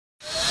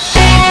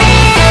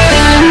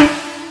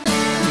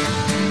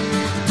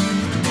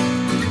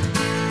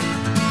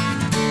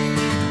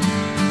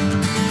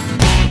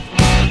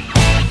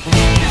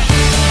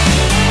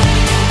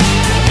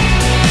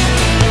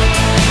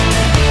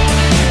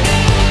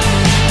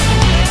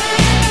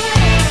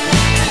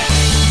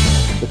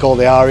called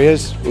the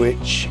ARIAS,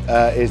 which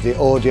is the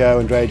Audio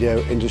and Radio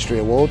Industry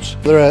Awards.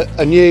 They're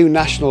a new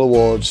national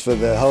awards for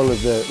the whole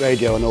of the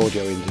radio and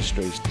audio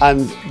industries,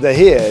 and they're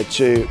here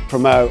to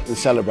promote and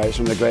celebrate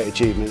some of the great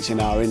achievements in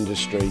our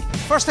industry.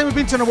 First time we've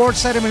been to an awards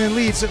ceremony in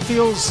Leeds, it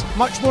feels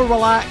much more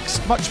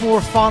relaxed, much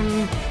more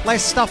fun,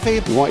 less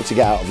stuffy. We wanted to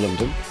get out of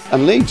London,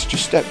 and Leeds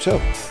just stepped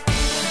up.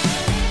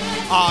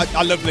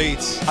 I love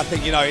Leeds. I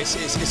think, you know,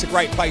 it's a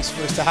great place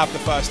for us to have the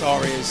first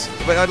ARIAS.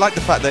 But I like the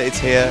fact that it's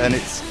here and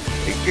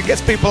it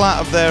gets people out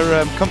of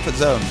their comfort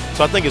zone.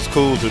 So I think it's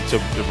cool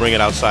to bring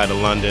it outside of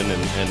London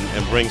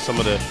and bring some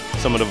of the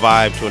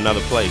vibe to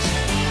another place.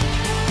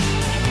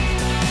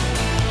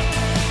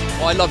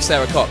 Well, I love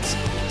Sara Cox,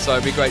 so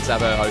it'd be great to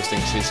have her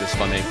hosting. She's just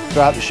funny.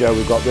 Throughout the show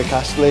we've got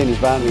Astley and his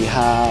band, we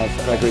have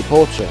Gregory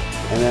Porter,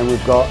 and then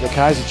we've got the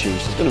Kaiser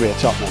Chiefs. It's going to be a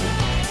top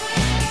night.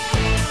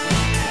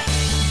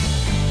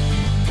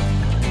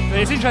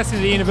 It's interesting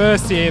that the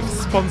university have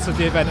sponsored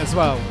the event as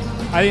well.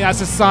 I think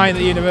that's a sign that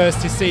the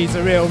university sees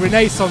a real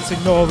renaissance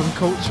in northern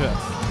culture.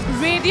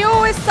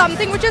 Radio is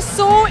something which is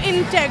so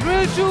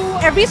integral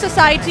to every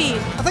society.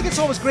 I think it's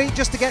always great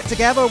just to get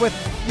together with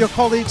your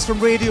colleagues from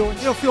radio and,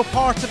 you know, feel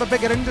part of a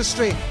bigger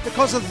industry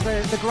because of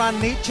the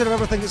grand nature of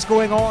everything that's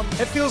going on.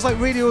 It feels like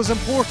radio is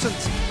important.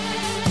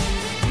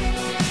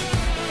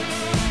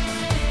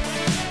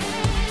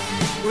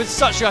 With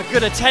such a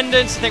good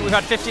attendance, I think we've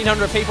had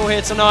 1,500 people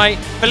here tonight.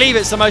 I believe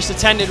it's the most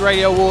attended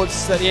radio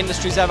awards that the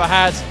industry's ever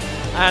had,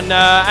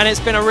 and it's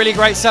been a really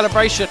great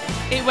celebration.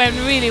 It went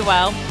really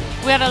well.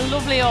 We had a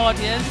lovely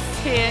audience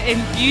here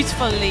in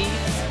beautiful Leeds.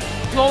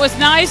 What was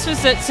nice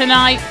was that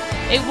tonight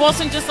it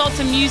wasn't just lots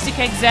of music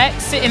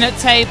execs sitting at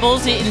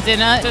tables eating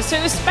dinner, so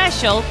it was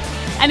special.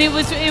 And it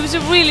was a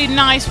really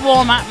nice,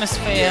 warm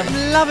atmosphere.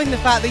 I'm loving the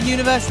fact that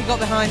university got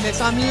behind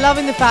this. I'm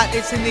loving the fact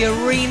it's in the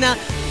arena.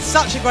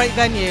 Such a great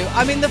venue.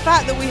 I mean, the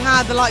fact that we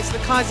had the likes of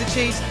the Kaiser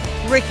Chiefs,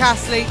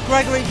 Astley,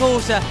 Gregory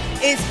Porter,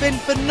 it's been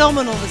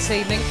phenomenal this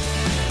evening.